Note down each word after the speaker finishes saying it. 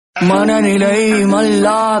மனநிலை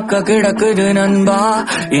மல்லாக்க கிடக்குது நண்பா,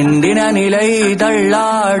 இந்தின நிலை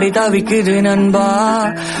தள்ளாடி தவிக்குது நண்பா.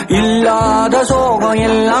 இல்லாத சோகம்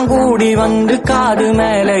எல்லாம் கூடி வந்து காது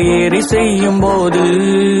மேல ஏறி செய்யும் போது,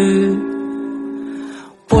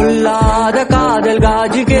 பொல்லாத காதல்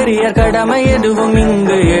காஜி கெரிய கடமை எதுவும்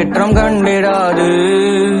இங்கு ஏற்றம் கண்டிடாது.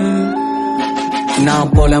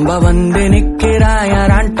 நான் புலம்ப வந்து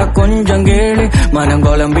நிக்கிறாயாரான்ட்ட கொஞ்சம் கேளு, மனம்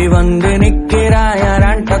குழம்பி வந்து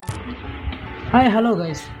நிக்கிறாயாரான்ட்ட. ஹாய் ஹலோ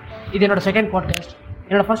கைஸ், இது என்னோட செகண்ட் பாட்காஸ்ட்.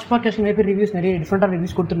 என்னோட ஃபர்ஸ்ட் பாட்காஸ்ட் மேபி ரிவ்யூஸ் நிறைய டிஃப்ரெண்ட்டாக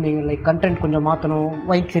ரிவ்யூஸ் கொடுத்துருந்தீங்க. லைக் கண்டென்ட் கொஞ்சம் மாற்றணும்,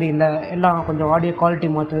 மைக் சரியில்லை, எல்லாம் கொஞ்சம் ஆடியோ குவாலிட்டி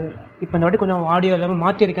மாற்று. இப்போ இந்த வாட்டி கொஞ்சம் ஆடியோ எல்லாமே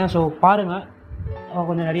மாற்றிருக்கேன். ஸோ பாருங்கள்,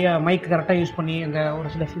 கொஞ்சம் நிறைய மைக் கரெக்டாக யூஸ் பண்ணி அந்த ஒரு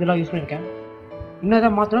சில இதெல்லாம் யூஸ் பண்ணியிருக்கேன். இன்னும்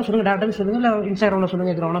எதாவது மாற்றலாம் சொல்லுங்கள், டேரக்டாக சொல்லுங்கள், இல்லை இன்ஸ்டாகிராமில்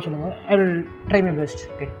சொல்லுங்கள், எது வேணால் சொல்லுங்கள். I will try my best.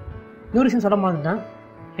 Okay, இன்னொரு விஷயம் சொல்ல மாட்டேன்,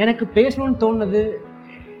 எனக்கு பேசணும்னு தோணுது.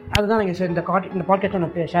 அதுதான் நீங்கள் இந்த பாட்காஸ்ட்டை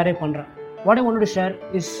நான் ஷேரே பண்ணுறேன். What I want to share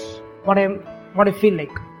is what I feel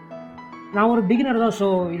like. நான் ஒரு பிகினர் தான். ஸோ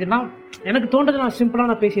இதெல்லாம் எனக்கு தோன்றது நான் சிம்பிளாக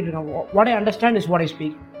நான் பேசிகிட்டு இருக்கேன். What I understand is what I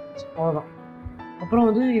speak, அவ்வளோதான். அப்புறம்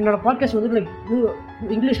வந்து என்னோடய பாட்காஸ்ட் வந்து லைக்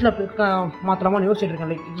இங்கிலீஷில் மாத்திரமா யோசிச்சுட்டு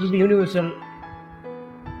இருக்கேன். லைக் இது யூனிவர்சல்.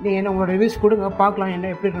 நீங்கள் என்ன உங்களோட ரிவ்யூஸ் கொடுங்க, பார்க்கலாம்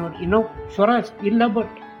என்ன எப்படி இருக்கு. இன்னும் ஷுவராக இல்லை,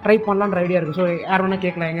 பட் ட்ரை பண்ணலான்ற ஐடியா இருக்குது. ஸோ யார் வேணால்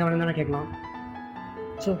கேட்கலாம், எங்கே வேணால் கேட்கலாம்.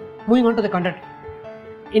 So moving on to the content.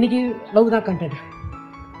 இன்றைக்கி லவ் தான் கண்டென்ட்.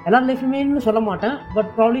 எல்லா லைஃப்லையுமே சொல்ல மாட்டேன், பட்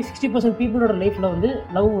ப்ராப்ளி 60% பீப்புளோட லைஃப்பில் வந்து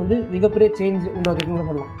லவ் வந்து மிகப்பெரிய சேஞ்ச் உண்டாக்குன்னு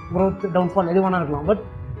சொல்லலாம். க்ரோத், டவுன்ஃபால் எது வேணா இருக்கலாம். பட்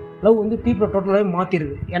லவ் வந்து பீப்புளை டோட்டலாகவே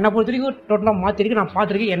மாற்றிருக்கு. என்னை பொறுத்த வரைக்கும் டோட்டலாக மாற்றிருக்கு. நான்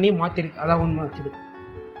பார்த்துருக்கேன், என்னையும் மாற்றிருக்கு. அதான் உண்மை. ஆக்சுவலி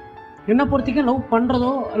என்னை பொறுத்த வரைக்கும் லவ்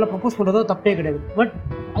பண்ணுறதோ இல்லை ப்ரப்போஸ் பண்ணுறதோ தப்பே கிடையாது. பட்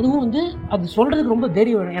அதுவும் வந்து அது சொல்கிறதுக்கு ரொம்ப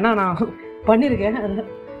தைரியம் வேணும். ஏன்னா நான் பண்ணியிருக்கேன்.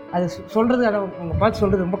 அது சொல்கிறது, அதை அவங்க பார்த்து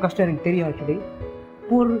சொல்கிறது ரொம்ப கஷ்டம், எனக்கு தெரியும். ஆக்சுவலி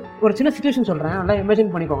ஒரு சின்ன சுச்சுவேஷன் சொல்கிறேன், நல்லா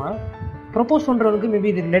இமேஜின் பண்ணிக்கோங்க. ப்ரப்போஸ் பண்ணுறவங்களுக்கு மேபி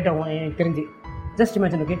இது ரிலேட் ஆகும் எனக்கு தெரிஞ்சு. Just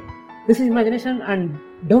imagine. Okay, this is imagination and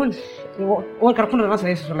don't over correct பண்ணுறதுலாம்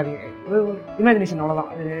சஜஷன் சொல்லாதீங்க. இமேஜினேஷன்,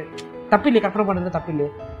 அவ்வளோதான். இது தப்பு இல்லை, கற்பனை பண்ணுறது தப்பு இல்லை.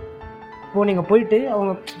 இப்போது நீங்கள் போயிட்டு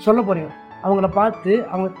அவங்க சொல்ல போகிறீங்க, அவங்கள பார்த்து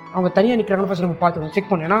அவங்க தனியாக நிற்கிறாங்கன்னு ஃபஸ்ட் நம்ம பார்த்துக்கணும், செக்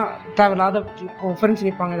பண்ணணும். ஏன்னா தேவையில்லாத அவங்க ஃப்ரெண்ட்ஸ்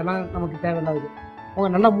நிற்பாங்க, இதெல்லாம் நமக்கு தேவையில்லாது. அவங்க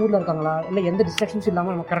நல்ல மூடில் இருக்காங்களா, இல்லை எந்த டிஸ்ட்ராக்ஷன்ஸ்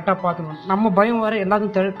இல்லாமல் நம்ம கரெக்டாக பார்த்துக்கணும். நம்ம பயம் வேறு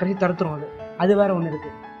எல்லாத்தையும் கருதி தடுத்துரும். அது வேறு ஒன்று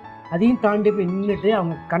இருக்குது. அதையும் தாண்டி போய் நின்றுட்டு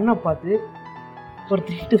அவங்க கண்ணை பார்த்து ஒரு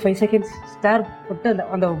 3 to 5 செகண்ட்ஸ் ஸ்டார் போட்டு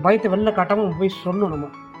அந்த பயத்தை வெளில காட்டாமல் போய் சொல்லணும். நம்ம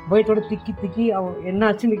பயத்தோடு திக்கி அவன்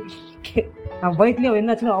என்னாச்சுன்னு நான் பயத்துலேயே அவன்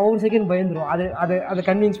என்னாச்சுன்னு ஒரு செகண்ட் பயந்துடும். அதை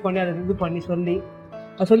கன்வின்ஸ் பண்ணி அதை இது பண்ணி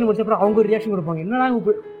சொல்லி முடிச்சப்பறம் அவங்க ஒரு ரியாக்ஷன் கொடுப்பாங்க, என்னடா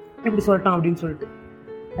எப்படி சொல்லிட்டான் அப்படின்னு சொல்லிட்டு.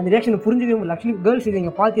 அந்த ரியாக்ஷனை புரிஞ்சுக்கவே முடியல. ஆக்சுவலி கேர்ள்ஸ் இது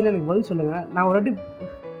நீங்கள் பார்த்தீங்கன்னா எனக்கு பதில் சொல்லுங்கள். நான் ஒரு வாட்டி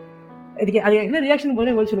இதுக்கு அது என்ன ரியாக்ஷன்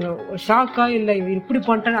பதில் பதில் சொல்லுங்கள். ஷாக்கா இல்லை இப்படி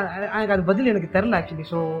பண்ணிட்டேன், எனக்கு அது பதில் எனக்கு தெரில ஆக்சுவலி.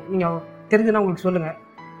 ஸோ நீங்கள் தெரிஞ்சுன்னா உங்களுக்கு சொல்லுங்கள்.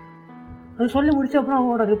 அது சொல்லி முடிச்ச அப்புறம்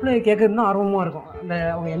அவங்களோட ரிப்ளை கேட்கறதுனா ஆர்வமாக இருக்கும். அந்த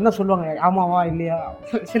அவங்க என்ன சொல்லுவாங்க, ஆமாவா இல்லையா.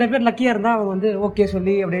 சில பேர் லக்கியாக இருந்தால் அவங்க வந்து ஓகே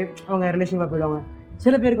சொல்லி அப்படியே அவங்க ரிலேஷனில் போயிடுவாங்க.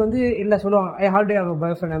 சில பேருக்கு வந்து இல்லை சொல்லுவாங்க, I already have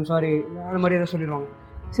boyfriend, I'm sorry, அந்த மாதிரி எதாவது சொல்லிடுவாங்க.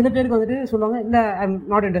 சில பேருக்கு வந்துட்டு சொல்லுவாங்க, இல்லை ஐம்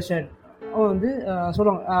நாட் இன்ட்ரெஸ்டட். அவன் வந்து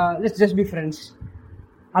சொல்லுவாங்க, லெட்ஸ் ஜஸ்ட் பி ஃப்ரெண்ட்ஸ்.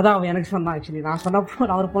 அதான் அவன் எனக்கு சொன்னான். ஆக்சுவலி நான் சொன்னப்போ,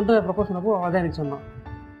 நான் அவர் பொண்ணு ப்ரப்போஸ் பண்ணப்போ அதான் எனக்கு சொன்னான்.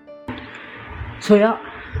 ஸோ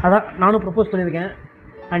அதான் நானும் ப்ரப்போஸ் பண்ணியிருக்கேன்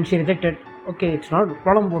and she rejected. Okay, it's not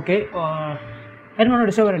problem. Okay, I don't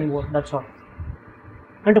deserve her anymore, that's all.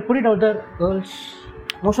 And to put it out there, girls,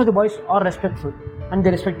 most of the boys are respectful and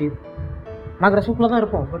the respect you. நாங்கள் ரெஸ்பெக்ட்ஃபுல்லாக தான்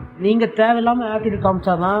இருப்போம், but நீங்கள் தேவையில்லாமல் attitude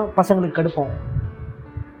காமிச்சா தான் பசங்களுக்கு கடுப்போம்.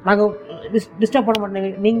 நாங்கள் டிஸ்டர்ப் பண்ண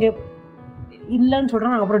மாட்டோம். நீங்கள் இல்லைன்னு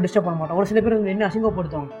சொல்கிறோம், நாங்கள் அப்புறம் டிஸ்டர்ப் பண்ண மாட்டோம். ஒரு சில பேர் வந்து என்ன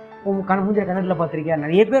அசிங்கப்படுத்துவாங்க, உங்கள் மூஞ்சில் கண்ணத்தில் பார்த்துருக்கியா.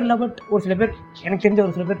 நிறைய பேர் இல்லை, பட் ஒரு சில பேர் எனக்கு தெரிஞ்ச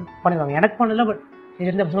ஒரு சில பேர் பண்ணிடுவாங்க. எனக்கு பண்ணல, பட் இது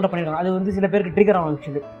தெரிஞ்ச பசங்க பண்ணிடுவாங்க. அது வந்து சில பேருக்கு ட்ரிகர் ஆகும்.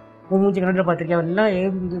 ஆக்சுவலி உங்கள் மூஞ்சி கண்ணத்தில் பார்த்துருக்கியா, எல்லாம்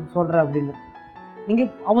எழுந்து சொல்கிற அப்படின்னு. நீங்கள்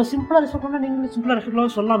அவன் சிம்பிளாக ரெஸ்பெக்ட் பண்ணால் நீங்களும் சிம்பிளாக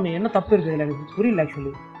ரெஸ்பெக்டாக சொல்லாமே, என்ன தப்பு இருக்குது இல்லை, எனக்கு புரியல.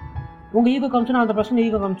 ஆக்சுவலி உங்கள் ஈகோ காமிச்சா, அந்த பர்சன்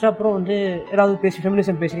ஈகோ காமிச்சா அப்புறம் வந்து ஏதாவது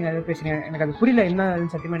ஃபெமினிசம் பேசுகிறீங்க, அதாவது பேசுகிறீங்க. எனக்கு அது புரியல, என்ன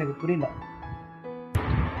சத்தியமாக எனக்கு புரியல.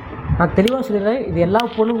 நான் தெளிவாக சொல்லிடுறேன், இது எல்லா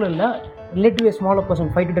பொண்ணுங்களும் இல்லை, ரிலேட்டிவ் ஸ்மாலர் பர்சன்,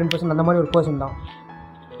 5 to 10% அந்த மாதிரி ஒரு பர்சன் தான்.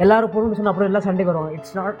 எல்லாரும் பொண்ணு சொன்னால் அப்புறம் எல்லாம் சண்டைக்கு வருவாங்க.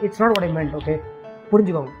 It's not what I meant. Okay,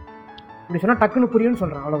 புரிஞ்சுக்கோங்க. இப்படி சொன்னால் டக்குன்னு புரியும்னு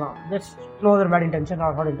சொல்கிறேன், அவ்வளோதான். Just no other bad intention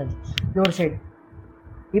or hot intention. இது ஒரு சைடு.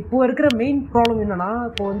 இப்போது இருக்கிற மெயின் ப்ராப்ளம் என்னென்னா,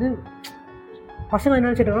 இப்போ வந்து பசங்க என்ன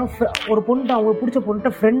நினச்சிட்டாங்கன்னா, ஒரு பொண்ணு அவங்களுக்கு பிடிச்ச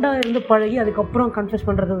பொண்ணுகிட்ட ஃப்ரெண்டாக இருந்து பழகி அதுக்கப்புறம் கன்ஃபெஸ்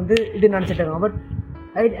பண்ணுறது வந்து இது நினச்சிட்டாங்க. But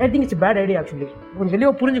I think it's bad idea. Actually கொஞ்சம்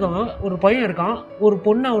வெளியே புரிஞ்சுக்கோங்க. ஒரு பையன் இருக்கான், ஒரு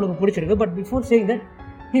பொண்ணு அவனுக்கு பிடிச்சிருக்கு, but before saying that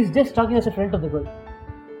he is just talking as a friend of the girl.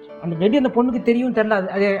 அந்த வெளியே அந்த பொண்ணுக்கு தெரியும் தெரியல,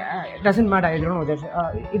 அது டசன்ட் மேட்டர்.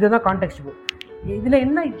 இதுதான் கான்டெக்ஸ்ட். இதில்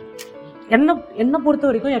என்ன பொறுத்த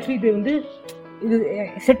வரைக்கும் ஆக்சுவலி இது வந்து இது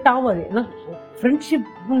செட் ஆகாது. ஏன்னா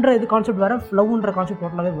ஃப்ரெண்ட்ஷிப்ன்ற இது கான்செப்ட் வேறு, லவ்ன்ற கான்செப்ட்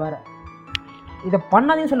டோட்டலாகவே வேறு. இதை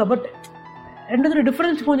பண்ணாதேன்னு சொல்ல, பட் ரெண்டு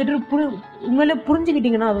டிஃப்ரென்ஸ் கொஞ்சம் உண்மையிலே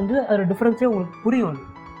புரிஞ்சுக்கிட்டிங்கன்னா அது வந்து அதோட டிஃப்ரென்ஸே உங்களுக்கு புரியும்.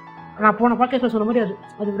 அது நான் போன பாட்காஸ்ட்டில் சொன்ன மாதிரி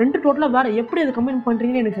அது ரெண்டு டோட்டலாக வேறு. எப்படி அதை கம்பைன்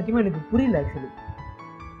பண்ணுறீங்கன்னு எனக்கு சத்தியமாக எனக்கு புரியல. ஆக்சுவலி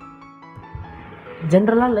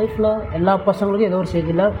ஜென்ரலாக லைஃப்பில் எல்லா பசங்களுக்கும் ஏதோ ஒரு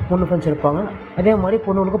ஸ்டேஜில் பொண்ணு ஃப்ரெண்ட்ஸ் இருப்பாங்க, அதே மாதிரி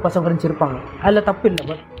பொண்ணுங்களுக்கும் பசங்க ஃப்ரெண்ட்ஸ் இருப்பாங்க. அதில் தப்பு இல்லை.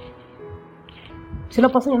 பட் சில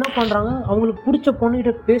பசங்க என்ன பண்ணுறாங்க, அவங்களுக்கு பிடிச்ச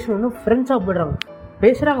பொண்ணுகிட்ட பேசணுன்னு ஃப்ரெண்ட்ஸாக போய்டுறாங்க.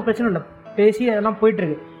 பேசுகிறாங்க, பிரச்சனை இல்லை, பேசி அதெல்லாம்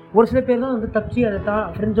போயிட்டுருக்கு. ஒரு சில பேர் தான் வந்து தப்பிச்சு அதை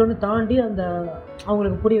ஃப்ரெண்ட்ஸோடு தாண்டி அந்த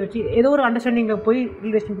அவங்களுக்கு புரிய வச்சு ஏதோ ஒரு அண்டர்ஸ்டாண்டிங்கில் போய்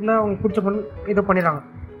ரிலேஷன்ஷிப்பில் அவங்களுக்கு பிடிச்ச பொண்ணு ஏதோ பண்ணிடுறாங்க.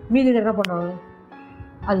 மீதி என்ன பண்ணுவாங்க,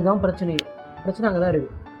 அதுதான் பிரச்சனை அங்கே தான்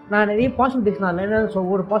இருக்குது. நான் நிறைய பாசிபிலிட்டிஸ் நான் என்ன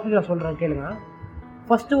ஒரு பாசிபிலிட்டி சொல்கிறேன் கேளுங்க.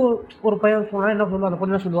 ஃபஸ்ட்டு ஒரு பையன் சொன்னால் என்ன சொல்லுவாள், அந்த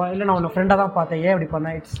பொண்ணு என்ன சொல்லுவாள், இல்லை நான் உன்னை ஃப்ரெண்டாக தான் பார்த்தேன், ஏன் அப்படி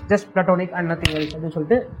பண்ணேன், it's just platonic and nothing else அப்படின்னு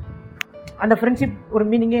சொல்லிட்டு அந்த ஃப்ரெண்ட்ஷிப் ஒரு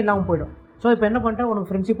மீனிங்கே இல்லாமல் போயிடும். ஸோ இப்போ என்ன பண்ணிட்டேன், உனக்கு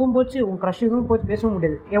ஃப்ரெண்ட்ஷிப்பும் போச்சு, உன் க்ரஷும் போச்சு, பேசவும்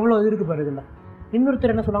முடியாது. எவ்வளோ இருக்குது பாரு இதில்.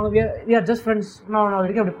 இன்னொருத்தர் என்ன சொல்லுவாங்க, வி ஆர் ஜஸ்ட் ஃப்ரெண்ட்ஸ், நான்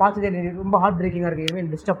வரைக்கும் அப்படி பார்த்ததே இல்லை, ரொம்ப ஹார்ட் பிரேக்கிங்காக இருக்குது, எதுவுமே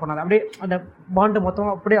டிஸ்டர்ப் பண்ணாது, அப்படியே அந்த பாண்டு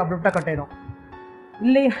மொத்தமாக அப்படியே அப்ரப்டாக கட் ஆகிடும்.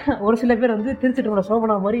 இல்லையா ஒரு சில பேர் வந்து திருச்சிட்டு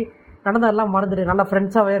சோபனா மாதிரி நடந்ததெல்லாம் மறந்துட்டு நல்லா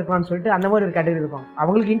ஃப்ரெண்ட்ஸாகவே இருக்கலாம்னு சொல்லிட்டு அந்த மாதிரி ஒரு கேட்டகரி இருப்பாங்க.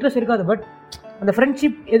 அவங்களுக்கு இன்ட்ரெஸ்ட் இருக்காது, பட் அந்த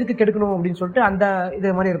ஃப்ரெண்ட்ஷிப் எதுக்கு கெடுக்கணும் அப்படின்னு சொல்லிட்டு அந்த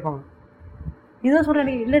இது மாதிரி இருப்பாங்க. இதுதான் சொல்கிறேன்.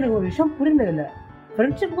 எனக்கு இல்லை, எனக்கு ஒரு விஷயம் புரியல. இல்லை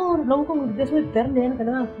ஃப்ரெண்ட்ஷிப்புக்கும் ஒரு லவ்வுக்கும் உங்களுக்கு வித்தியாசமே தெரில. எனக்கு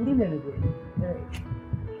என்ன புரியல.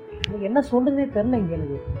 எனக்கு என்ன சொல்கிறதே தெரில. இங்கே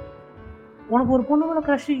எனக்கு உனக்கு ஒரு பொண்ணு மேலே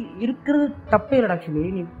க்ரஷ் இருக்கிறது தப்பே இல்லை. ஆக்சுவலி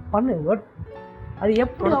நீ பண்ணு, பட் அது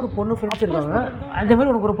எப்படி ஒரு பொண்ணு ஃப்ரெண்ட்ஸ் இருக்காங்க, அதே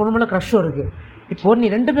மாதிரி உனக்கு ஒரு பொண்ணு மேலே க்ரஷும் இருக்குது. இப்போ நீ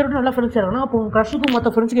 2 பேரோட நல்லா ஃப்ரெண்ட்ஸ் இருக்காங்கன்னா அப்போ உங்கள் க்ரஷுக்கும் மற்ற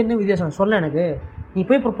ஃப்ரெண்ட்ஸுக்கு என்ன வித்தியாசம் சொல்ல. எனக்கு நீ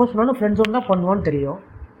போய் ப்ரப்போஸ் பண்ணாலும் ஃப்ரெண்ட்ஸோடு தான் பண்ணுவான்னு தெரியும்.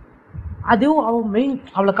 அதுவும் அவள்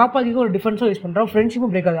அவளை காப்பாற்றிக்க ஒரு டிஃபென்ஸாக யூஸ் பண்ணுறான்,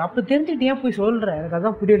 ஃப்ரெண்ட்ஷிப்பும் பிரேக் ஆகுது. அப்போ தெரிஞ்சுக்கிட்டு ஏன் போய் சொல்கிறேன், எனக்கு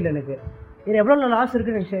அதுதான் புரியல. எனக்கு இது எவ்வளோ நல்ல ஆசை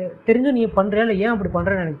இருக்குன்னு எனக்கு தெரிஞ்சு நீ பண்ணுறியா இல்லை ஏன் அப்படி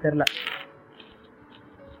பண்ணுறேன்னு எனக்கு தெரில.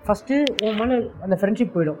 ஃபஸ்ட்டு உன் மேலே அந்த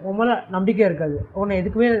ஃப்ரெண்ட்ஷிப் போயிடும், உன் மேலே நம்பிக்கையாக இருக்காது, உன்னை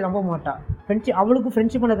எதுக்குமே நம்ப மாட்டா. அவளுக்கு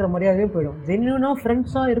ஃப்ரெண்ட்ஷிப் இருக்கிற மரியாதையும் போயிடும். ஜென்யூனாக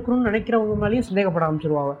ஃப்ரெண்ட்ஸாக இருக்கணும்னு நினைக்கிறவங்க மேலேயும் சந்தேகப்பட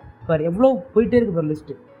ஆரம்பிச்சிருவாங்க. பாரு எவ்வளோ போயிட்டே இருக்குது ஒரு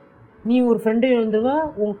லிஸ்ட்டு. நீ ஒரு ஃப்ரெண்டு எழுந்துவா,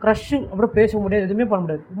 உன் க்ரஷ்ஷு அப்புறம் பேச முடியாது, எதுவுமே பண்ண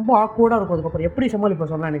முடியாது, ரொம்ப ஆக்வர்டாக இருக்கும். அதுக்கப்புறம் எப்படி சமாளிப்பா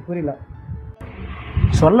சொன்னால் எனக்கு புரியல.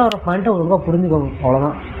 சொல்ல வர பாயிண்ட்டை ஒழுங்காக புரிஞ்சுக்கோங்க,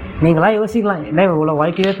 அவ்வளோதான். நீங்களாம் யோசிக்கலாம், என்ன இவ்வளோ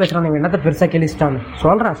வாழ்க்கையே பேசுகிறான், நீங்கள் என்னத்தை பெருசாக கேள்விச்சிட்டான்னு.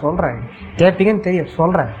 சொல்கிறேன் கேட்பீங்கன்னு தெரியும்,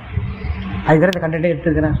 சொல்கிறேன். அதுக்கு இந்த கண்டென்ட்டே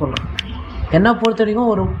எடுத்துக்கிறேன், சொல்கிறேன். என்ன பொறுத்த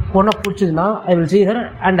வரைக்கும் ஒரு பொண்ணை பிடிச்சதுன்னா I will see her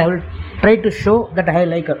and I will try to show that I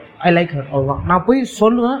like her அவ்வளோதான். நான் போய்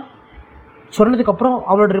சொல்லுவேன், சொன்னதுக்கப்புறம்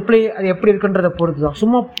அவளோட ரிப்ளை அது எப்படி இருக்குன்றதை பொறுத்து தான்.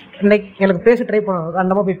 சும்மா லைக் எனக்கு பேச ட்ரை பண்ணுவேன்,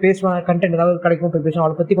 அந்த மாதிரி போய் பேசுவேன், கண்டென்ட் ஏதாவது கிடைக்கும் போய் பேசுவேன்,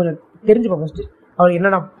 அவளை பற்றி கொஞ்சம் தெரிஞ்சுப்பேன். ஃபஸ்ட்டு அவள்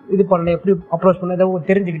என்னென்ன இது பண்ணல, எப்படி அப்ரோச் பண்ண, ஏதாவது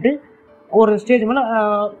தெரிஞ்சுக்கிட்டு ஒரு ஸ்டேஜ் மேலே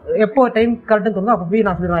எப்போ டைம் கரெக்டுன்னு தோணுதோ அப்போ போய்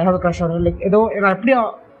நான் சொல்லிடுவேன், I have crush on like ஏதோ நான் எப்படி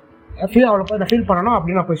அவளை நான் ஃபீல் பண்ணணும்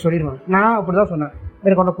அப்படின்னு நான் போய் சொல்லிடுவேன். நான் அப்படி தான் சொன்னேன்,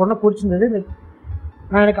 எனக்கு அந்த பொண்ணை பிடிச்சிருந்தது,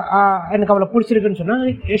 நான் எனக்கு அவளை பிடிச்சிருக்குன்னு சொன்னேன்.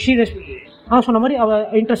 நான் சொன்ன மாதிரி அவள்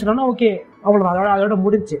இன்ட்ரெஸ்ட் ஆனால் ஓகே, அதோட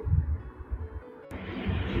முடிஞ்சு.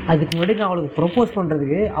 அதுக்கு முன்னாடி நான் அவளுக்கு ப்ரொப்போஸ்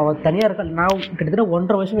பண்ணுறதுக்கு அவள் தனியாக இருக்கா. நான் கிட்டத்தட்ட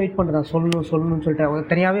 1.5 வருஷம் வெயிட் பண்ணுறேன், சொல்லணும்னு சொல்லிட்டு. அவள்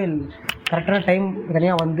தனியாகவே கரெக்டான டைம்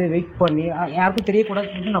தனியாக வந்து வெயிட் பண்ணி யாருக்கும்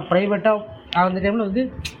தெரியக்கூடாதுன்னு சொல்லிட்டு நான் ப்ரைவேட்டாக அந்த டைமில் வந்து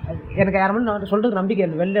எனக்கு யாருமே நான் சொல்கிறது நம்பிக்கை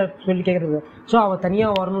இல்லை, வெளில சொல்லி கேட்குறது. ஸோ அவள்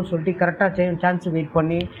தனியாக வரணும்னு சொல்லிட்டு கரெக்டாக சான்ஸ் வெயிட்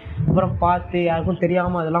பண்ணி அப்புறம் பார்த்து யாருக்கும்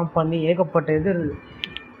தெரியாமல் அதெல்லாம் பண்ணி ஏகப்பட்ட இது.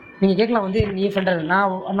 நீங்கள் கேட்கலாம் வந்து நீ ஃப்ரெண்டாக,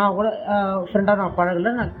 நான் கூட ஃப்ரெண்டாக நான்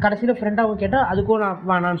பழகலை, நான் கடைசியில் ஃப்ரெண்டாகவும் கேட்டால் அதுக்கும் நான்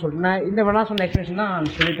வேணான்னு சொல்லிட்டு நான் இந்த வேணா சொன்ன எக்ஸ்பிரஷன் தான்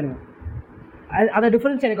நான் சொல்லிட்டுருந்தேன். அந்த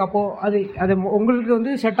டிஃப்ரென்ஸ் எனக்கு அப்போது அது உங்களுக்கு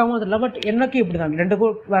வந்து செட் ஆகும் தெரியல, பட் எனக்கு இப்படி தான்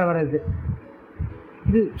ரெண்டுக்கும் வேறு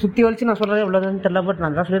இது சுற்றி வலிச்சு நான் சொல்கிறேன் இவ்வளோதான்னு தெரில, பட்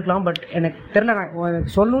நான் தான் சொல்லியிருக்கலாம். பட் எனக்கு தெரில, நான்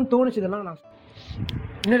எனக்கு சொல்லணும்னு தோணுச்சு. இதெல்லாம் நான்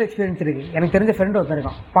இன்னொரு எக்ஸ்பீரியன்ஸ் இருக்குது. எனக்கு தெரிஞ்ச ஃப்ரெண்டு ஒருத்தர்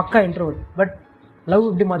இருக்கான், பக்கா இன்ட்ரோவர்ட், பட் லவ்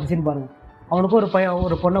எப்படி மாற்றிச்சின்னு பாருங்கள். அவனுக்கும்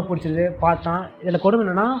ஒரு பொண்ணை பிடிச்சது பார்த்தான். இதில் கொடுமை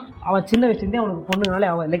என்னன்னா, அவன் சின்ன வயசுலேருந்தே அவனுக்கு பொண்ணுனாலே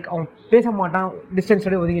அவன் பேச மாட்டான்,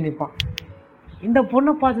 டிஸ்டன்ஸோடய ஒதுங்கி நிற்பான். இந்த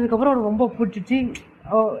பொண்ணை பார்த்ததுக்கப்புறம் அவனுக்கு ரொம்ப பிடிச்சிச்சு.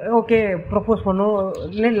 ஓகே ப்ரப்போஸ் பண்ணும்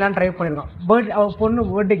இல்லைன்னு ட்ரை பண்ணியிருக்கான். அவன் பொண்ணு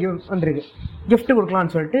பர்த்டே வந்துருக்கு, கிஃப்ட்டு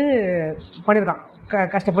கொடுக்கலான்னு சொல்லிட்டு பண்ணியிருக்கான்.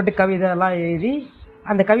 கஷ்டப்பட்டு கவிதை எல்லாம் எழுதி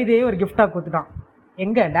அந்த கவிதையே ஒரு கிஃப்டாக கொடுத்துட்டான்.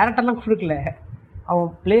 எங்கே டேரக்டர்லாம் கொடுக்கல, அவன்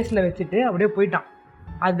பிளேஸில் வச்சுட்டு அப்படியே போயிட்டான்.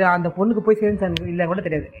 அந்த பொண்ணுக்கு போய் சேர்ந்து இல்லை கூட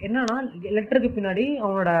தெரியாது. என்னன்னா லெட்டருக்கு பின்னாடி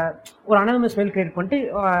அவனோட ஒரு அனானிமஸ் மெயில் கிரியேட் பண்ணிட்டு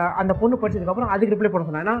அந்த பொண்ணு படிச்சதுக்கப்புறம் அதுக்கு ரிப்ளை பண்ண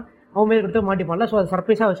சொன்னான். ஏன்னா அவன் மெயில் கொடுத்து மாட்டிப்பான்ல, ஸோ அது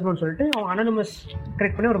சர்ப்ரைஸாக வச்சுக்கணும்னு சொல்லிட்டு அவன் அனானிமஸ்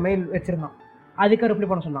கிரியேட் பண்ணி ஒரு மெயில் வச்சுருந்தான். அதுக்கு ரிப்ளை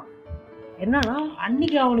பண்ண சொன்னான். என்னன்னா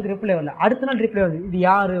அன்றைக்கி அவனுக்கு ரிப்ளை வரல, அடுத்த நாள் ரிப்ளை வருது, இது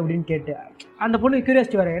யார் அப்படின்னு கேட்டு. அந்த பொண்ணு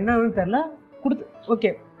கியூரியாசிட்டி வேறு என்னன்னு தெரில, கொடுத்து ஓகே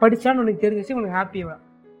படித்தான்னு உனக்கு தெரிஞ்சிச்சு, உனக்கு ஹாப்பியாக.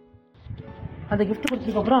 அந்த கிஃப்ட்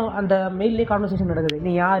கொடுத்ததுக்கப்புறம் அந்த மெயிலே கான்வர்சேஷன் நடக்குது.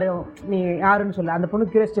 நீ யாருன்னு சொல்ல. அந்த பொண்ணு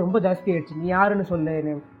கியூரியாசிட்டி ரொம்ப ஜாஸ்தி ஆகிடுச்சு. நீ யாருன்னு சொல்லு,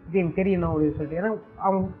 இது எனக்கு தெரியணும் அப்படின்னு சொல்லிட்டு. ஏன்னா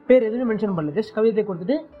அவன் பேர் எதுவுமே மென்ஷன் பண்ணல, ஜஸ்ட் கவிதை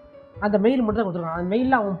கொடுத்துட்டு அந்த மெயில் மட்டும் தான் கொடுத்துருக்கான். அந்த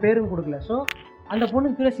மெயிலில் அவன் பேரும் கொடுக்கல. ஸோ அந்த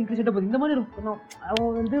பொண்ணு கியூரியஸ் இன்க்ரீஸ் போகுது. இந்த மாதிரி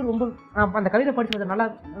அவன் வந்து ரொம்ப அந்த கவிதை படிச்சு நல்லா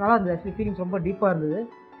நல்லா இருந்தது. ஆக்சுவலி ஃபீலிங்ஸ் ரொம்ப டீப்பாக இருந்தது.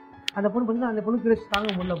 அந்த பொண்ணு பார்த்தீங்கன்னா அந்த பொண்ணு கியூரியஸ் தாங்க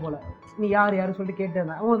முடியல போல. நீ யாரும் சொல்லிட்டு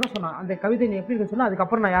கேட்டேன். அவன் தான் சொன்னான் அந்த கவிதை நீ எப்படி இருக்குன்னு சொன்னால்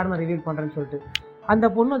அதுக்கப்புறம் நான் யாரும் நான் ரிவீல் பண்ணுறேன்னு சொல்லிட்டு. அந்த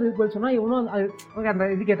பொண்ணு அதுக்கு போய் சொன்னால் இவனும் அது அந்த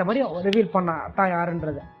இதுக்கு ஏற்ற மாதிரி ரிவீல் பண்ணான் தான்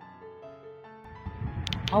யாருன்றதை.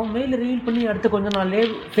 அவன் மெயில் ரிவீல் பண்ணி அடுத்து கொஞ்சம் நாள்லேயே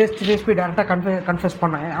ஃபேஸ் டு ஃபேஸ் போய் டேரெக்டாக கன்ஃபெஸ்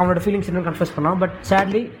பண்ணான். அவனோட ஃபீலிங்ஸ் இன்னும் கன்ஃபெஸ் பண்ணான். பட்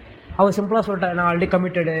சேட்லி அவன் சிம்பிளாக சொல்லிட்டான், நான் ஆல்ரெடி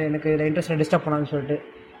கமிட்டடு, எனக்கு இதில் இன்ட்ரெஸ்ட்டை டிஸ்டர்ப் பண்ணான்னு சொல்லிட்டு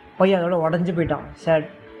பையன் அதோட உடஞ்சி போயிட்டான். சேட்.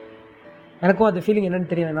 எனக்கும் அது ஃபீலிங்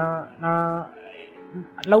என்னன்னு தெரியும். நான்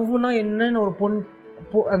லவ்னா என்னன்னு ஒரு பொண்ணு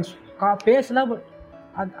பேசல. பட்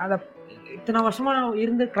அதை இத்தனை வருஷமாக நான்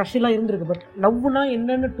இருந்து க்ரஷ்லாம் இருந்திருக்கு. பட் லவ்னா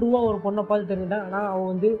என்னென்னு ட்ரூவாக ஒரு பொண்ணை பார்த்து தெரிஞ்சுட்டேன். ஆனால் அவன்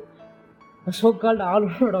வந்து ஸோ கால்டு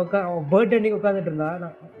ஆளோட அவன் பர்த்டே அன்றைக்கி உட்காந்துட்டு இருந்தா.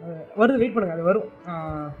 நான் வருது, வெயிட் பண்ணுங்க, அது வரும்.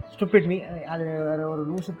 ஸ்டூபிட் மீ, அது ஒரு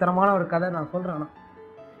லூசுத்தனமான ஒரு கதை நான் சொல்கிறேன். ஆனால்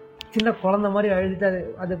சின்ன குழந்த மாதிரி அழுதுட்டு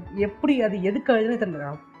அது எப்படி அது எதுக்கு அழுதுனே தெரியல.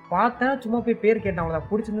 நான் பார்த்தேன், சும்மா போய் பேர் கேட்டேன், அவளை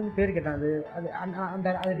பிடிச்சிருந்து பேர் கேட்டேன். அந்த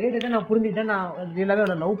டேட்டை தான் நான் புரிஞ்சுக்கிட்டேன். நான் ரியலாகவே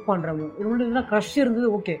அவளை லவ் பண்ணுறேன். இருந்தால் க்ரஷ் இருந்தது,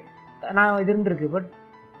 ஓகே, நான் இது இருந்திருக்கு. பட்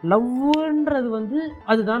லவ்ன்றது வந்து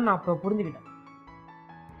அதுதான் நான் அப்போ புரிஞ்சுக்கிட்டேன்.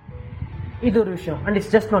 இது ஒரு விஷயம். அண்ட்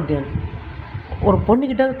இட்ஸ் ஜஸ்ட் நாட் ஏன் ஒரு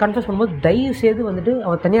பொண்ணுக்கிட்ட கன்ஃபர்ஸ் பண்ணும்போது தயவு செய்து வந்துட்டு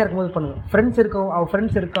அவள் தனியாக இருக்கும்போது பண்ணுங்க. அவள்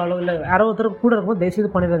ஃப்ரெண்ட்ஸ் இருக்காளோ இல்லை யாரோ ஒருத்தர் கூட இருக்கும்போது தயவு செய்து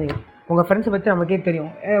பண்ணிடாதீங்க. உங்கள் ஃப்ரெண்ட்ஸை பற்றி நமக்கே தெரியும்.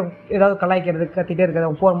 ஏதாவது கலாய்க்கிறது, கத்திட்டே இருக்கிறது,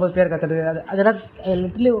 அவங்க போகும்போது பேர் கத்துறது, அதெல்லாம்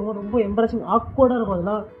லிட்டர்லி ரொம்ப எம்பரசிங் ஆக்வர்டாக இருக்கும்.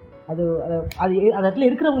 அதெல்லாம் அது இடத்துல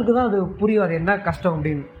இருக்கிறவங்களுக்கு தான் அது புரியும், அது என்ன கஷ்டம்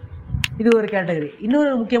அப்படின்னு. இது ஒரு கேட்டகரி.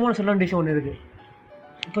 இன்னொரு முக்கியமான சொல்ல வேண்டிய விஷயம் ஒன்று இருக்குது.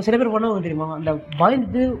 இப்போ சில பேர் பண்ணவங்க தெரியுமா, அந்த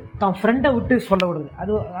பயந்து தான் ஃப்ரெண்டை விட்டு சொல்ல விடுது.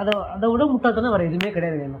 அதை விட முட்டாள்தான் வேறு எதுவுமே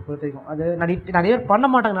கிடையாது என்னை பொறுத்த வரைக்கும். அது நிறைய பேர் பண்ண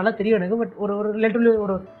மாட்டாங்க, நல்லா தெரியும் எனக்கு. பட் ஒரு லிட்டர்லி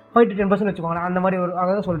ஒரு 5 to 10% வச்சுக்கோங்க. அந்த மாதிரி ஒரு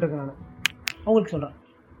அதை தான் சொல்லிட்டு இருக்கேன் நான். அவங்களுக்கு சொல்கிறேன்,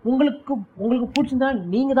 உங்களுக்கு பிடிச்சிருந்தா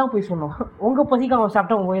நீங்கள் தான் போய் சொன்னோம். உங்கள் பசிக்கு அவன்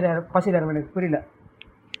சாப்பிட்டா உங்கள் பசி தர எனக்கு புரியல.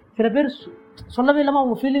 சில பேர் சொல்லவே இல்லாமல்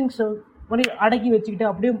அவங்க ஃபீலிங்ஸ் பண்ணி அடக்கி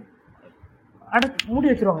வச்சுக்கிட்டு அப்படியே மூடி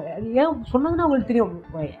வச்சுருவாங்க. அது ஏன் சொன்னதுன்னா அவங்களுக்கு தெரியும்.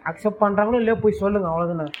 அக்செப்ட் பண்ணுறாங்களோ இல்லையோ போய் சொல்லுங்கள்,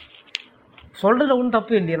 அவ்வளோதானே. சொல்கிறதுல ஒன்றும்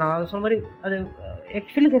தப்பு இல்லையா. நான் அதை சொன்ன மாதிரி அது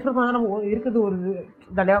ஃபீலிங்ஸ் எக்ஸ்பிரஸ் பண்ணால் நம்ம இருக்கிறது ஒரு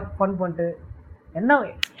ஜாலியாக ஃபன் பண்ணிட்டு என்ன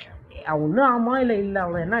ஒன்றும் ஆமாம் இல்லை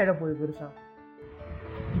அவ்வளோ என்ன ஆகிட போகுது பெருசாக.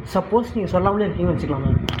 சப்போஸ் நீங்கள் சொல்லாமலே இருக்கீங்கன்னு வச்சுக்கலாங்க.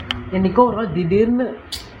 என்றைக்கோ ஒரு நாள் திடீர்னு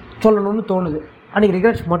சொல்லணும்னு தோணுது. அன்றைக்கி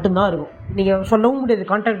ரிக்ரெட்ஸ் மட்டும்தான் இருக்கும். நீங்கள் சொல்லவும்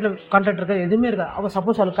முடியாது. கான்டாக்ட் இருக்காது, எதுவுமே இருக்காது. அவள்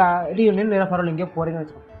சப்போஸ் அவளுக்கு ரீயூனியன் நேரம் பரவாயில்ல எங்கேயோ போகிறீங்கன்னு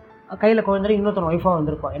வச்சுக்கோங்க. கையில் குழந்தை இன்னொருத்தவங்க ஒய்ஃபாக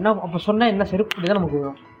வந்திருப்போம். என்ன அப்போ சொன்னால் என்ன செருப்பு தான் நமக்கு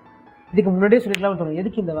வரும். இதுக்கு முன்னாடியே சொல்லிக்கலாம் தோணும்.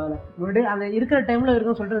 எதுக்கு இந்த வேலை முன்னாடியே அந்த இருக்கிற டைமில்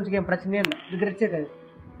இருக்குன்னு சொல்லிட்டு வச்சுக்கேன், பிரச்சனையே இல்லை. ரிக்ரெட்ஸே இருக்காது.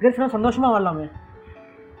 ரிக்ரெட்ஸ்னால் சந்தோஷமாக வரலாமே.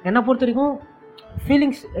 என்னை பொறுத்த வரைக்கும்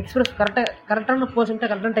ஃபீலிங்ஸ் எக்ஸ்பிரஸ் கரெக்டான பர்சன்ட்டை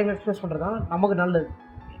கரெக்டான டைம் எக்ஸ்பிரஸ் பண்ணுறது தான் நமக்கு நல்லது.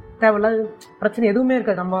 தேவையில்லாத பிரச்சனை எதுவுமே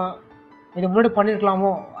இருக்காது. நம்ம இது முன்னாடி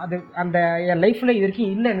பண்ணியிருக்கலாமோ, அது அந்த என் லைஃப்பில் இது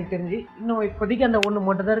வரைக்கும் இல்லை எனக்கு தெரிஞ்சு. இன்னும் இப்போதைக்கு அந்த ஒன்று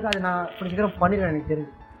மட்டும் தான் இருக்குது. அது நான் கொஞ்சம் சீக்கிரம் பண்ணிடுவேன் எனக்கு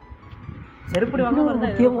தெரிஞ்சு. செருப்படி வாங்க ஒரு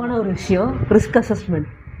முக்கியமான ஒரு விஷயம் ரிஸ்க் அசஸ்மெண்ட்.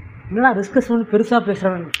 என்னன்னா ரிஸ்க் அசஸ்மெண்ட் பெருசாக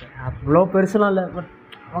பேசுகிறாங்க, அவ்வளோ பெருசுலாம் இல்லை. பட்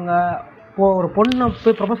அவங்க இப்போது ஒரு பொண்ணை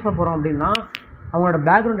போய் ப்ரொபோஸ் பண்ண போகிறோம் அப்படின்னா அவங்களோட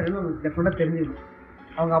பேக்ரவுண்ட் எல்லாம் நமக்கு டெஃபினட்டாக தெரிஞ்சுக்கணும்.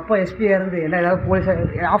 அவங்க அப்பா எஸ்பியாக இருந்து என்ன ஏதாவது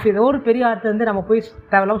போலீஸ் ஏதோ ஒரு பெரிய ஆர்ட்டு வந்து நம்ம போய்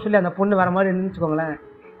தேவையில்லாமல் சொல்லி அந்த பொண்ணு வேறு மாதிரி இருந்துச்சுக்கோங்களேன்,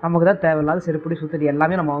 நமக்கு தான் தேவையில்லாத செருப்படி சுத்தடி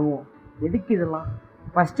எல்லாமே நம்ம வாங்குவோம். எதுக்கு இதெல்லாம்?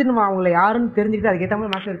 ஃபஸ்ட்டு நம்ம அவங்கள யாருன்னு தெரிஞ்சுக்கிட்டு அதுக்கேற்ற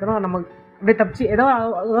மாதிரி மேட்ச் இருக்கணும். நம்ம அப்படியே தப்பிச்சு ஏதோ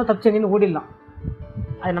தப்பிச்சு எங்கேன்னு ஓடிடலாம்.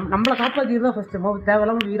 அது நம்மளை காப்பாற்றிட்டு தான் ஃபஸ்ட்டு.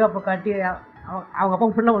 தேவையில்லாமல் வீராப்பை காட்டி அவங்க அப்பா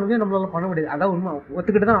ஃபுல்லாக ஒன்றுமே நம்மளால பண்ண முடியாது. அதான் உண்மை.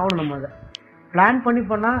 ஒத்துக்கிட்டு தான் ஆகணும். நம்ம அதை பிளான்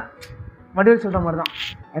பண்ணால் வடிவேல் சொல்கிற மாதிரி தான்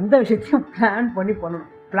எந்த விஷயத்தையும் பிளான் பண்ணி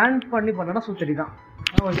பண்ணோன்னா சுத்தடி தான்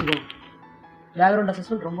வச்சுக்கோங்க. பேக்ரவுண்ட்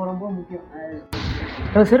அசஸ்மெண்ட் ரொம்ப ரொம்ப முக்கியம்.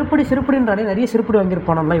 செருப்படின்றாலே நிறைய செருப்படி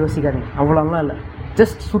வாங்கியிருப்போம்லாம் யோசிக்காதீங்க. அவ்வளோலாம் இல்லை,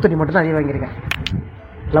 ஜஸ்ட் சூத்தடி மட்டும் தான் நிறைய வாங்கியிருக்கேன்.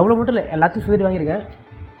 லவ்வில் மட்டும் இல்லை, எல்லாத்தையும் சூத்தடி வாங்கியிருக்கேன்.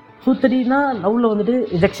 சூத்தடினா லவ்வில் வந்துட்டு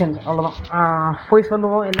ரிஜெக்ஷன், அவ்வளோதான். போய்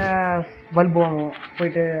சொல்லுவோம், இல்லை பல்பு வாங்குவோம்.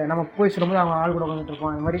 போயிட்டு நம்ம போய் சொல்லும்போது அவங்க ஆள் கூட வந்துட்டு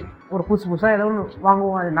இருப்போம். அந்த மாதிரி ஒரு புதுசாக ஏதோ ஒன்று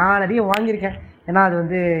வாங்குவோம். அது நான் நிறைய வாங்கியிருக்கேன். ஏன்னா அது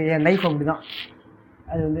வந்து என் லைஃப் அப்படி தான்.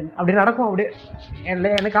 அது வந்து அப்படி நடக்கும். அப்படியே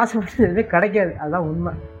எனக்கு ஆசைப்பட்டு எதுவுமே கிடைக்காது. அதுதான்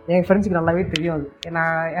உண்மை. என் ஃப்ரெண்ட்ஸுக்கு நல்லாவே தெரியும். அது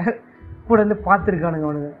நான் கூட வந்து பார்த்துருக்கானுங்க,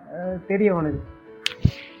 அவனுக்கு தெரியும் அவனுக்கு.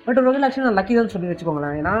 பட் ஒரு வகையில் ஆக்சுவலி நான் லக்கி தான் சொல்லி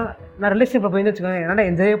வச்சுக்கோங்களேன். ஏன்னா நான் ரிலேஷன்ஷிப்பில் போய் வச்சுக்கோங்க, என்னால்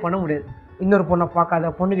என்ஜாயே பண்ண முடியாது. இன்னொரு பொண்ணை பார்க்காத,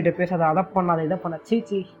 பொண்ணுக்கிட்ட பேசாத, அதை பண்ணாத, இதை பண்ண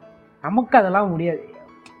சீச்சி, நமக்கு அதெல்லாம் முடியாது.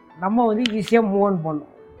 நம்ம வந்து ஈஸியாக மூவ் ஆன்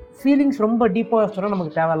பண்ணணும். ஃபீலிங்ஸ் ரொம்ப டீப்பாக சொன்னால்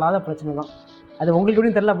நமக்கு தேவையில்லாத பிரச்சனை தான். அது உங்களுக்கு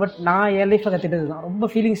எப்படின்னு தெரியல. பட் நான் என் லைஃப்பை கற்றுட்டது தான். ரொம்ப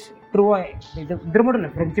ஃபீலிங்ஸ் ட்ரூவாக இது மட்டும் இல்லை,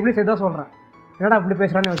 ஃப்ரெண்ட்ஷிப்லேயே சேர்த்து தான் சொல்கிறேன். என்னடா அப்படி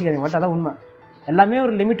பேசுகிறான்னு வச்சுக்காதீங்க. பட் அதான் உண்மை. எல்லாமே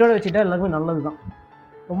ஒரு லிமிட்டோடு வச்சுட்டா எல்லாருமே நல்லது தான்.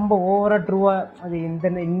 ரொம்ப ஓவராக ட்ரூவாக அது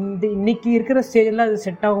இன்னைக்கு இருக்கிற ஸ்டேஜில் அது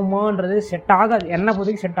செட் ஆகுமான்றது செட் ஆகாது. என்னை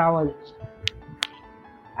பொறுத்தவரைக்கும் செட் ஆகாது.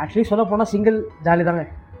 ஆக்சுவலி சொல்ல போனால் சிங்கிள் ஜாலி தாங்க,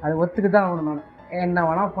 அது ஒத்துக்கு தான் ஆகணும். நான் என்ன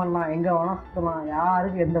வேணால் பண்ணலாம், எங்கே வேணால் சுற்றலாம்,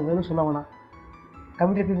 யாருக்கும் எந்த பதிலும் சொல்ல வேணாம்.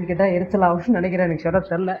 கம்ப்யூட்டர் பீப்புள் கேட்டால் எரிச்சல் ஆகும்னு நினைக்கிறேன். எனக்கு சொல்ல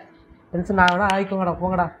தெரில. எரிச்சல் நான் வேணா ஆகிக்கோங்கடா,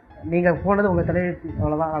 போங்கடா, நீங்கள் போனது உங்கள் தலையெழுத்து,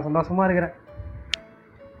 அவ்வளோதான். நான் சந்தோஷமாக இருக்கிறேன்.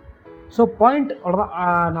 ஸோ பாயிண்ட் அவ்வளோதான்.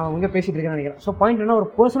 நான் இங்கே பேசிகிட்டு இருக்கேன்னு நினைக்கிறேன். ஸோ பாயிண்ட் என்ன, ஒரு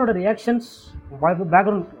பர்சனோட ரியாக்ஷன்ஸ்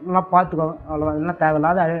பேக்ரவுண்ட்லாம் பார்த்துக்கோங்க, அவ்வளோதான். இதெல்லாம்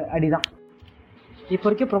தேவையில்லாத அடி தான். இப்போ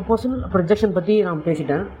வரைக்கும் ப்ரொபோசல் அப்புறம் ரிஜெக்ஷன் பற்றி நான்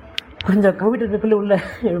பேசிட்டேன். கொஞ்சம் கம்ப்யூட்டர் பீப்புள் உள்ள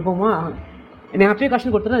எழுப்போமா. நான் அப்பயே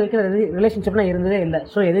கஷ்டம் கொடுத்தா இருக்கிற ரிலேஷன்ஷிப்லாம் இருந்ததே இல்லை.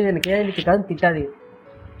 ஸோ எதுவும் எனக்கு கேட்காது, திட்டாதீங்க.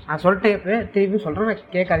 நான் சொல்லிட்டேன், இப்போ திரும்பி சொல்கிறேன்,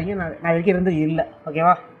 நான் கேட்காதீங்க. நான் வரைக்கும் இருந்தது இல்லை,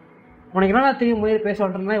 ஓகேவா? உனக்கு என்னடா திரும்பி முயற்சி பேச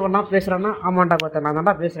சொல்கிறேன்னா, இவனா பேசுகிறேன்னா, ஆமாண்டா பார்த்தேன், நான்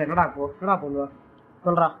தான்டா பேசுகிறேன், என்னடா பண்ணுவா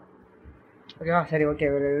சொல்கிறா, ஓகேவா? சரி, ஓகே,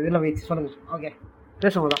 ஒரு இதில் வச்சு சொல்லுங்கள், ஓகே,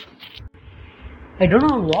 பேசுவோம் தான். I don't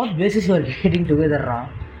know what basis you are getting டுகெதர்ரா.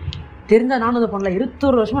 தெரிஞ்சால் நானும் அதை பண்ணல.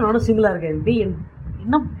 21 வருஷமாக நானும் சிங்கிளாக இருக்கேன்.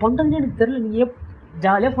 என்ன பண்ணுறதுன்னு எனக்கு தெரில. நீங்கள்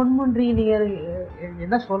ஜாலியாக ஃபன் பண்ணுறீங்க, நீங்கள்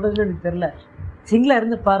என்ன சொல்கிறதுன்னு எனக்கு தெரில. சிங்கிளாக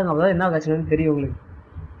இருந்து பாருங்கள், அப்போ தான் என்ன கஷ்டம்னு தெரியும் உங்களுக்கு.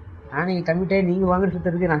 ஆனால் நீங்கள் கம்மிட்டே நீங்கள் வாங்கிட்டு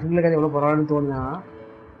சுற்றுறதுக்கு நான் சிங்கிள் கதை எவ்வளோ பரவாயில்லன்னு தோணுதுன்னா,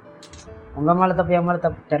 உங்கள் மேலே தப்பு, என் மேலே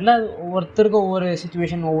தப்பு தெரில. ஒவ்வொருத்தருக்கும் ஒவ்வொரு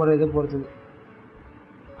சுச்சுவேஷன், ஒவ்வொரு இது பொறுத்துது.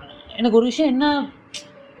 எனக்கு ஒரு விஷயம் என்ன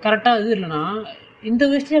கரெக்டாக இது இல்லைன்னா, இந்த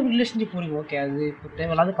வயசுலேயே அப்படி ரிலேஷன்ஷிப் போகிறீங்க, ஓகே, அது இப்போ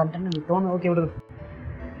தேவையில்லாத கண்டென்ட் எனக்கு தோணும், ஓகே விடுது.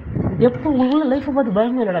 எப்போ உங்களுக்குள்ள லைஃப்பை பார்த்து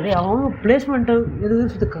பயமே இல்லைடா. அவங்க பிளேஸ்மெண்ட்டு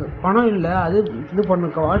எது பணம் இல்லை, அது இது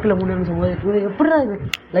பண்ணுக்க வாழ்க்கையில் முன்னேறி சொல்லும்போது எப்படிடா இது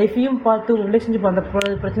லைஃப்பையும் பார்த்து ரிலேஷன்ஷிப் அந்த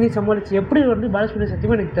பிரச்சனையை சமாளித்து எப்படி வந்து பேலன்ஸ் பண்ணி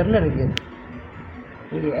சத்தியமாக எனக்கு தெரில. எனக்கு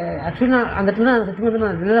ஆக்சுவலி நான் அந்த இடத்துல சத்தியமாக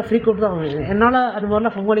நான் நல்லா ஃப்ரீக் அவுட் தான் ஆகும். என்னால் அது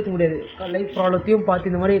மாதிரிலாம் சமாளிக்க முடியாது. லைஃப் ப்ராப்ளத்தையும்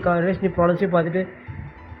பார்த்து, இந்த மாதிரி ரிலேஷன்ஷிப் ப்ராப்ளத்தையும் பார்த்துட்டு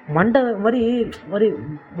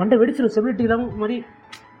மண்டை வெடிச்சிடும். செபிலிட்டி இல்லாமல் மாதிரி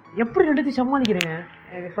எப்படி ரெண்டுத்தையும் சமாளிக்கிறீங்க?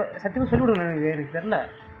 சத்தியமாக சொல்லிவிடுங்க, எனக்கு தெரில.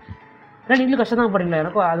 ஏன்னா நீங்களும் கஷ்டம் தான் படுறீங்களா?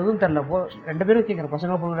 எனக்கும் அதுவும் தெரில. ரெண்டு பேரும் கேட்குறேன்,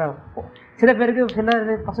 பசங்க பொண்ணு. சில பேருக்கு சில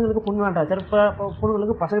பசங்களுக்கு பொண்ணு வேண்டாம், சில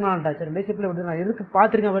பொண்ணுங்களுக்கு பசங்க வேண்டாம். சரி, ரிலேஷன்ஷிப்பில் விட்டு நான் எதுக்கு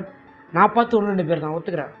பார்த்துருக்கேன். பட் நான் பார்த்து 1-2 பேர் தான்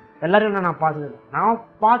ஒத்துக்கிறேன். எல்லாரையும் நான் பார்த்தது, நான்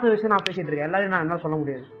பார்த்த விஷயம் நான் பேசிகிட்டு இருக்கேன். எல்லாரையும் நான் என்ன சொல்ல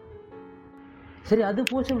முடியாது. சரி, அது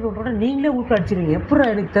போச்சு சொல்கிறோட நீங்களே விட்டு அடிச்சிருக்கீங்க. எப்படி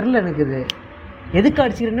எனக்கு தெரில. எனக்கு இது எதுக்கு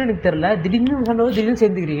அடிச்சிருக்கேன்னு எனக்கு தெரில. திடீர்னு சண்டை, திடீர்னு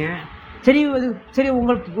சேர்ந்துக்கிறீங்க. சரி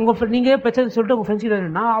உங்கள் நீங்கள் பிரச்சனை சொல்லிட்டு உங்கள் ஃப்ரெண்ட்ஸ்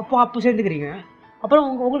கிட்ட அப்போ சேர்ந்துக்கிறீங்க. அப்புறம்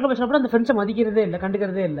உங்களுக்கு பேசுகிறப்ப அந்த ஃப்ரெண்ட்ஸை மதிக்கிறதே இல்லை,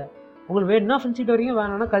 கண்டுக்கிறதே இல்லை. உங்களுக்கு வேணும்னா ஃப்ரெண்ட்ஷிப் வரீங்க,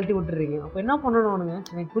 வேணாம்னா கழட்டி விட்டுறீங்க. அப்போ என்ன பண்ணணும் அவனுங்க?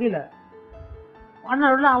 எனக்கு புரியல.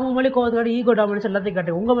 ஆனால் அவங்க மேலே கோவத்துக்காட்டி ஈகோ டாமினன்ஸ் எல்லாத்தையும்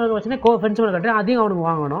காட்டு. உங்கள் மேலே வச்சுன்னா ஃப்ரெண்ட்ஸ் மேலே காட்டு, அதையும் அவனுக்கு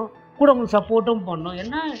வாங்கணும், கூட உங்களுக்கு சப்போர்ட்டும் பண்ணணும்.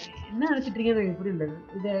 என்ன நினச்சிட்ருக்கீங்கன்னு எனக்கு புரியல.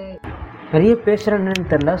 இதை நிறைய பேசுகிறேன்னு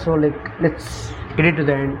தெரில. So like let's get to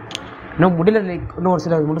the end. இன்னும் முடியல. லைக் இன்னும் ஒரு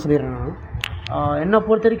சில அது மட்டும் சொல்லிடுறேன் நான். என்னை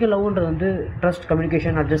பொறுத்த வரைக்கும் லவ்ன்றது வந்து ட்ரஸ்ட்,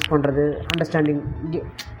 கம்யூனிகேஷன், அட்ஜஸ்ட் பண்ணுறது, அண்டர்ஸ்டாண்டிங்,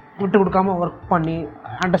 விட்டு கொடுக்காமல் ஒர்க் பண்ணி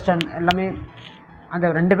அண்டர்ஸ்டாண்ட் எல்லாமே அந்த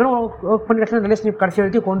 2 பேரும் ஒர்க் பண்ணி கடைசி ரிலேஷன்ஷிப் கடைசி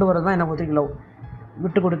வரைக்கும் கொண்டு வரது தான் என்னை பொறுத்த வரைக்கும் லவ்.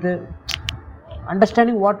 விட்டு கொடுத்து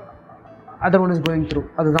understanding what other one is going through,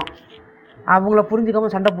 அதுதான். அவங்கள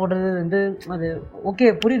புரிஞ்சிக்காமல் சண்டை போடுறது வந்து அது ஓகே,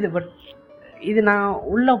 புரியுது. பட் இது நான்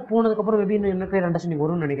உள்ளே போனதுக்கப்புறம் மேபி இன்னும் எனக்கு அண்டர்ஸ்டாண்டிங்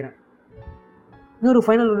வரும்னு நினைக்கிறேன். இன்னொரு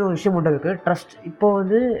ஃபைனல் ஒரு விஷயம் மட்டும் இருக்குது, ட்ரஸ்ட். இப்போ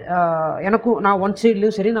வந்து எனக்கும் நான் ஒன்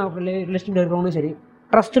சைட்லேயும் சரி, நான் ரிலேஷன்ஷிப்பில் இருக்கிறவங்களும் சரி,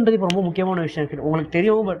 ட்ரஸ்ட்டுன்றது இப்போ ரொம்ப முக்கியமான விஷயம் இருக்குது, உங்களுக்கு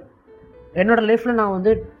தெரியும். பட் என்னோடய லைஃப்பில் நான்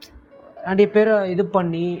வந்து நிறைய பேரை இது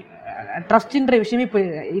பண்ணி ட்ரஸ்ட்டுன்ற விஷயமே இப்போ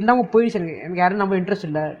இல்லாமல் போயிடுச்சு. எனக்கு யாரும் நம்ம இன்ட்ரெஸ்ட்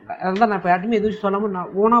இல்லை. அதனால நான் இப்போ யார்ட்டுமே எதுவும் சொல்லாமல்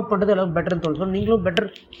நான் ஓனாக பண்ணுறது எல்லாம் பெட்டர்னு தோணும். ஸோ நீங்களும் பெட்டர்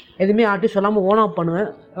எதுவுமே யார்ட்டையும் சொல்லாமல் ஓனாக பண்ணுவேன்,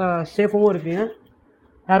 சேஃபாகவும் இருப்பீங்க,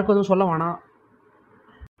 யாருக்கும் எதுவும் சொல்ல வேணாம்.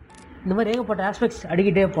 இந்த மாதிரி ஏகப்பட்ட ஆஸ்பெக்ட்ஸ்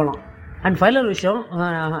அடிக்கிட்டே போகலாம். அண்ட் ஃபைனல் விஷயம்,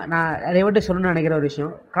 நான் நிறைய வாட்டி சொல்லணும்னு நினைக்கிற ஒரு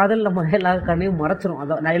விஷயம், காதல் நம்ம எல்லா கண்ணையும் மறைச்சிரும்.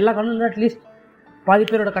 அதான் நான் எல்லா கண்ணும் அட்லீஸ்ட் பாதி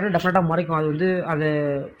பேரோட கண்ணை டெஃபினட்டாக மறைக்கும். அது வந்து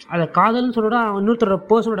அதை காதல்னு சொல்லோட இன்னொருத்தரோட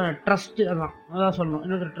பர்சனோட ட்ரஸ்ட்டு, அதான் சொல்லணும்.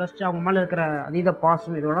 இன்னொருத்தர் ட்ரஸ்ட், அவங்க மேலே இருக்கிற அதீத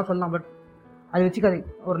பாசம், இது வேணால் சொல்லலாம். பட் அது வச்சுக்காது,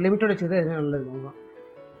 ஒரு லிமிட்டோட வச்சுக்கிறது எதுவும் நல்லது. அவங்க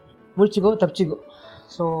முடிச்சுக்கோ, தப்பிச்சிக்கோ.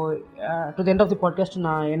 So to the end of the podcast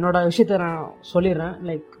நான் என்னோட விஷயத்தை நான் சொல்லிடுறேன்.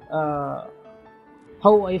 Like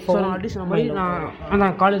how I found artist. அந்த மாதிரி நான் அந்த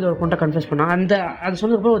காலேஜ் ஒரு கொண்ட கன்ஃபர்ஸ் பண்ணேன். அது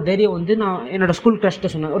சொன்னதுக்கப்புறம் ஒரு தைரியம் வந்து நான் என்னோடய ஸ்கூல் க்ரஷ்ட்டை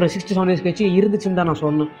சொன்னேன். ஒரு 6-7 இயர்ஸ் கழிச்சு இருந்துச்சுன்னு தான் நான்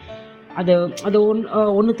சொன்னேன். அது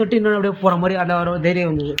 1-30 இன்னும் அப்படியே போகிற மாதிரி அந்த ஒரு தைரியம்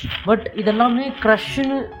வந்தது. பட் இதெல்லாமே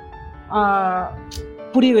க்ரஷ்ஷுன்னு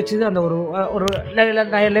புரிய வச்சுது அந்த ஒரு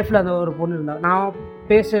லைஃப்பில் அந்த ஒரு பொண்ணு இருந்தால். நான்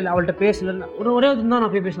அவள்கிட்ட பேசல, ஒரே இதுதான்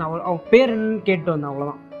நான் போய் பேசினேன். அவள் பேர் என்னன்னு கேட்டு வந்தேன்,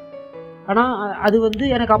 அவ்வளோதான். ஆனால் அது வந்து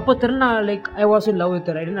எனக்கு அப்போ தெரியல. நான் like I was in love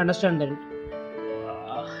with her. I don't understand that.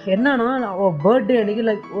 என்னன்னா அவள் பர்த்டே அன்றைக்கி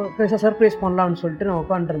லைக் பெருசாக சர்ப்ரைஸ் பண்ணலான்னு சொல்லிட்டு நான்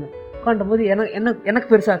உட்காந்துருந்தேன். போது எனக்கு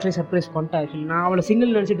பெருசாக ஆக்சுவலி சர்ப்ரைஸ் பண்ணிட்டேன். ஆக்சுவலி நான் அவளை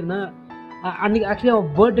சிங்கிள் நினச்சிட்டு இருந்தேன். அன்றைக்கி ஆக்சுவலி அவள்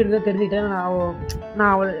பர்த்டே இருந்தால் தெரிஞ்சுக்கிட்டேன்.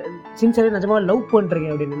 நான் அவளை சின்சியராக நிஜமாக லவ் பண்ணுறேன்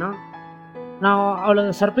அப்படின்னா நான் அவளை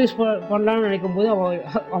சர்ப்ரைஸ் பண்ணலான்னு நினைக்கும் போது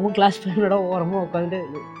அவங்க கிளாஸ் ஃப்ரெண்டோட ஓரமாக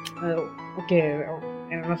உட்காந்துட்டு ஓகே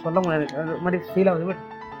என்ன சொல்ல முடியாது, அது மாதிரி ஃபீல் ஆகுது. பட்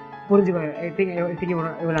புரிஞ்சுக்கோ, I think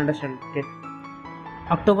will understand. Okay,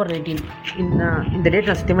 October 18 இந்த டேட்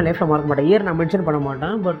நான் சத்தியமாக லைஃப்பில் மறக்க மாட்டேன். இயர் நான் மென்ஷன் பண்ண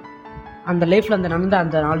மாட்டேன். பட் அந்த லைஃப்பில் அந்த நடந்த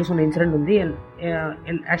அந்த நாலு சொன்ன இன்சிடென்ட் வந்து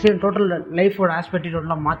ஆக்சுவலி டோட்டல் லைஃபோட ஆஸ்பெக்ட்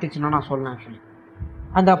டோட்டலாக மாற்றிச்சுன்னா நான் சொல்லலாம். ஆக்சுவலி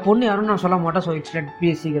அந்த பொண்ணு யாரும் நான் சொல்ல மாட்டேன். So it's let be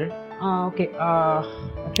a secret. Okay,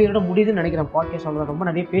 actually இதோட முடியுதுன்னு நினைக்கிறேன். பாட்காஸ்ட் அவ்வளோ ரொம்ப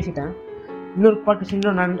நிறைய பேசிட்டேன். இன்னொரு பாட்காஸ்ட்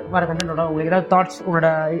இன்னும் நான் வர கண்டென்ட்டோட உங்களுக்கு ஏதாவது தாட்ஸ், உங்களோட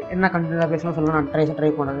என்ன கண்டென்ட்டாக பேசணும் சொல்லணும், நான்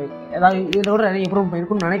ட்ரை பண்ணுறது. ஏதாவது இதோட நிறைய இம்ப்ரூவ்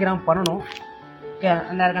இருக்குன்னு நினைக்கிறேன், பண்ணணும். ஓகே,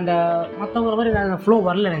 அந்த மற்றவங்க மாதிரி அந்த ஃப்ளோ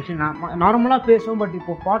வரல. ஆக்சுவலி நான் நார்மலாக பேசுவேன். பட்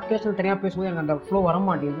இப்போ பாட்காஸ்ட்டில் தனியாக பேசும்போது எனக்கு அந்த ஃப்ளோ வர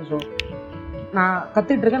மாட்டேங்குது. ஸோ நான்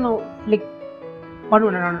கற்றுக்கிட்டு இருக்கேன். நான் லைக்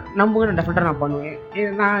பண்ணுவேன், நான் நம்புங்க, நான் டெஃபினட்டாக நான் பண்ணுவேன்.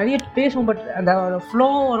 நான் நிறைய பேசுவேன். பட் அந்த ஃப்ளோ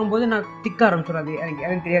வரும்போது நான் திக்க ஆரம்பிச்சிடும். அது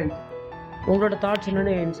எனக்கு தெரியாது. உங்களோட தாட்ஸ்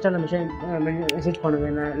என்னென்னு இன்ஸ்டாவில் மெசேஜ்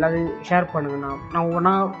பண்ணுவேன், நான் எல்லாத்தையும் ஷேர் பண்ணுவேன். நான்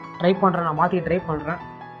ஒவ்வொன்றா ட்ரை பண்ணுறேன், நான் மாற்றி ட்ரை பண்ணுறேன்.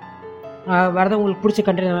 வேறு ஏதாவது உங்களுக்கு பிடிச்ச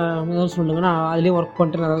கண்டென்ட் ஏதாவது சொல்லுங்கள், நான் அதுலேயும் ஒர்க்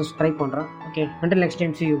பண்ணிட்டு நான் ட்ரை பண்ணுறேன். Okay, until next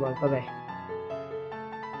time, see you, bye.